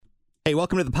Hey,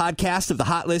 welcome to the podcast of the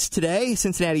Hot List today.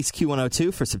 Cincinnati's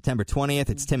Q102 for September 20th.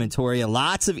 It's Tim and Toria.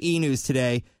 Lots of e-news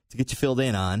today to get you filled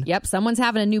in on. Yep, someone's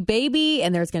having a new baby,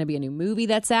 and there's going to be a new movie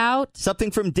that's out.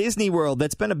 Something from DisneyWorld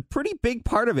that's been a pretty big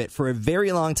part of it for a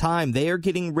very long time. They are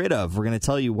getting rid of. We're going to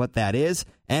tell you what that is,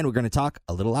 and we're going to talk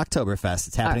a little Oktoberfest.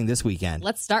 It's happening this weekend.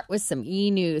 Let's start with some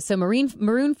e-news. So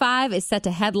Maroon 5 is set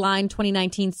to headline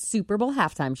 2019 Super Bowl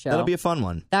halftime show. That'll be a fun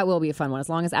one. That will be a fun one, as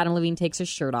long as Adam Levine takes his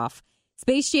shirt off.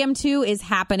 Space Jam 2 is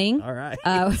happening. All right.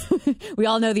 We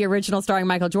all know the original starring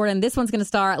Michael Jordan. This one's going to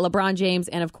star LeBron James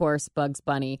and, of course, Bugs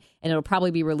Bunny. And it'll probably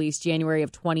be released January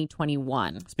of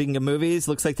 2021. Speaking of movies,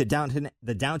 looks like the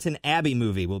Downton Abbey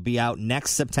movie will be out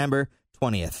next September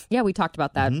 20th. Yeah, we talked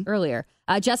about that earlier.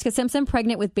 Jessica Simpson,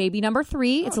 pregnant with baby number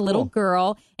 3. It's a little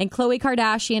girl. And Khloe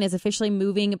Kardashian is officially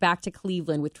moving back to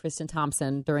Cleveland with Tristan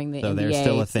Thompson during the NBA they're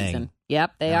still a season. thing.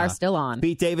 Yep, they are still on.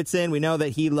 Pete Davidson, we know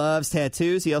that he loves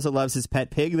tattoos. He also loves his pet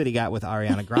pig that he got with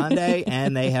Ariana Grande,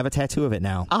 and they have a tattoo of it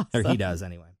now. Awesome. Or he does,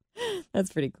 anyway.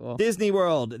 That's pretty cool. Disney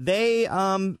World, they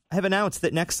have announced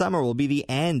that next summer will be the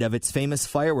end of its famous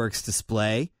fireworks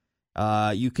display.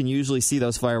 You can usually see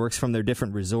those fireworks from their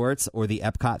different resorts or the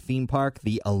Epcot theme park,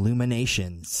 the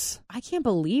Illuminations. I can't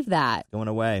believe that. Going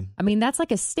away. I mean, that's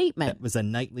like a statement. It was a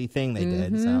nightly thing they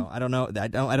did, so I don't know. I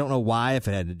don't know why, if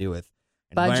it had to do with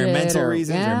budget environmental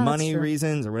reasons or that's money true.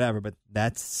 reasons or whatever, but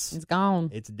It's gone.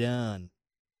 it's done.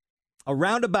 A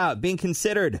roundabout being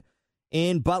considered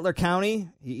in Butler County.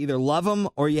 You either love them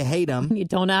or you hate them, You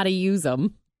don't know how to use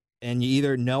them. and you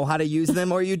either know how to use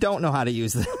them or you don't know how to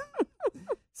use them.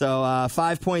 So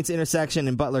 5 Points intersection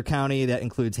in Butler County, that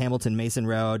includes Hamilton Mason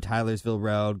Road, Tylersville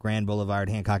Road, Grand Boulevard,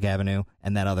 Hancock Avenue,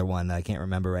 and that other one that I can't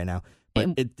remember right now.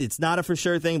 But it's not a for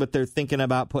sure thing, but they're thinking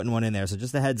about putting one in there. So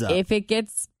just a heads up. If it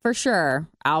gets for sure,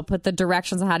 I'll put the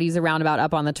directions on how to use a roundabout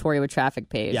up on the Toria with Traffic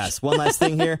page. Yes. One last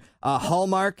thing here.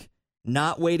 Hallmark,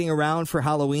 not waiting around for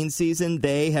Halloween season.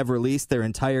 They have released their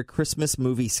entire Christmas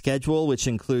movie schedule, which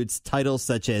includes titles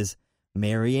such as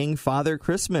Marrying Father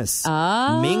Christmas,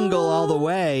 Mingle All the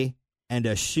Way, and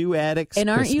A Shoe Addict's And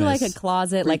aren't Christmas. you like a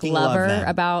closet like Freaking love lover them.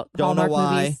 about Don't know Hallmark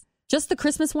why. movies? Just the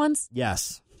Christmas ones?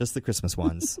 Yes, just the Christmas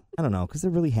ones. I don't know, because they're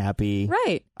really happy.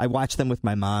 Right. I watch them with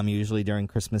my mom usually during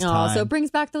Christmas Oh, time. so it brings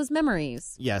back those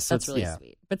memories. Yes, That's really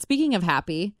sweet. But speaking of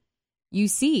happy,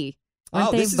 UC,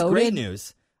 aren't they this voted? is great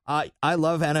news. I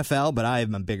love NFL, but I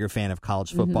am a bigger fan of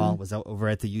college football. Was out over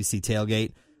at the UC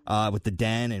tailgate with the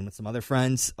Den and with some other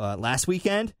friends last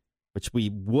weekend, which we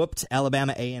whooped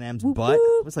Alabama A&M's butt.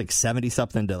 It was like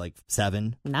 70-something to like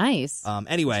 7. Nice.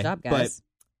 Anyway, Good job, guys.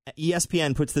 But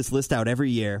ESPN puts this list out every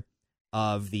year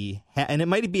of and it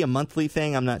might be a monthly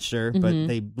thing, I'm not sure, but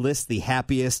they list the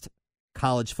happiest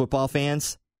college football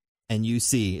fans, and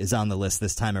UC is on the list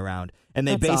this time around. And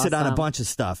they That's base it on a awesome. bunch of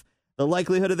stuff. The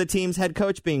likelihood of the team's head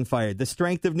coach being fired, the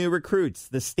strength of new recruits,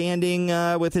 the standing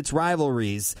with its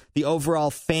rivalries, the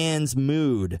overall fans'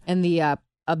 mood. And the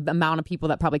amount of people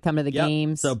that probably come to the Yep.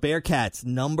 games. So Bearcats,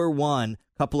 number 1.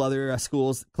 Couple other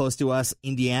schools close to us.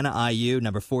 Indiana, IU,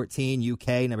 number 14.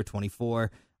 UK, number 24.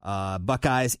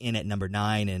 Buckeyes in at number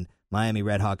 9. And Miami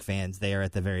Redhawk fans, they are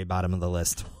at the very bottom of the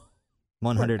list.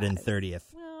 130th.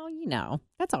 Well,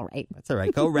 that's all right. That's all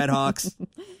right. Go Redhawks.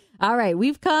 All right,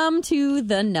 we've come to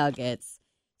the Nuggets.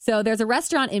 So there's a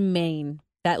restaurant in Maine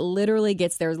that literally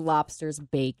gets their lobsters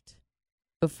baked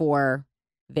before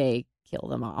they kill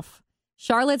them off.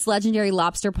 Charlotte's legendary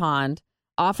lobster pond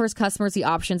offers customers the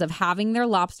options of having their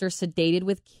lobster sedated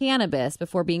with cannabis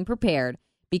before being prepared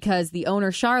because the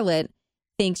owner, Charlotte,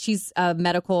 thinks she's a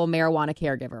medical marijuana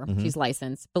caregiver. She's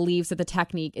licensed, believes that the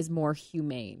technique is more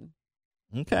humane.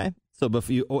 Okay. So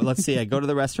let's see, I go to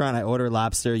the restaurant, I order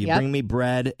lobster, you bring me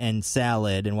bread and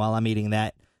salad, and while I'm eating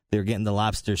that, they're getting the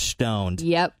lobster stoned.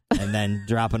 Yep. And then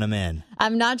dropping them in.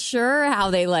 I'm not sure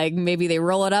how they maybe they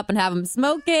roll it up and have them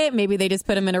smoke it. Maybe they just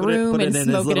put them in a room and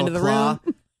smoke it into the room.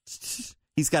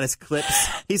 He's got his clips.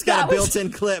 He's got a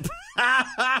built-in clip.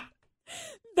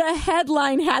 The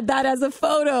headline had that as a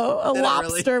photo, a Did it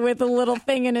lobster really? with a little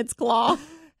thing in its claw.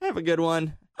 Have a good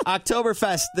one.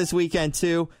 Oktoberfest this weekend,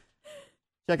 too.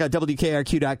 Check out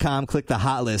WKRQ.com. Click the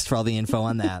hot list for all the info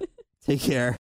on that. Take care.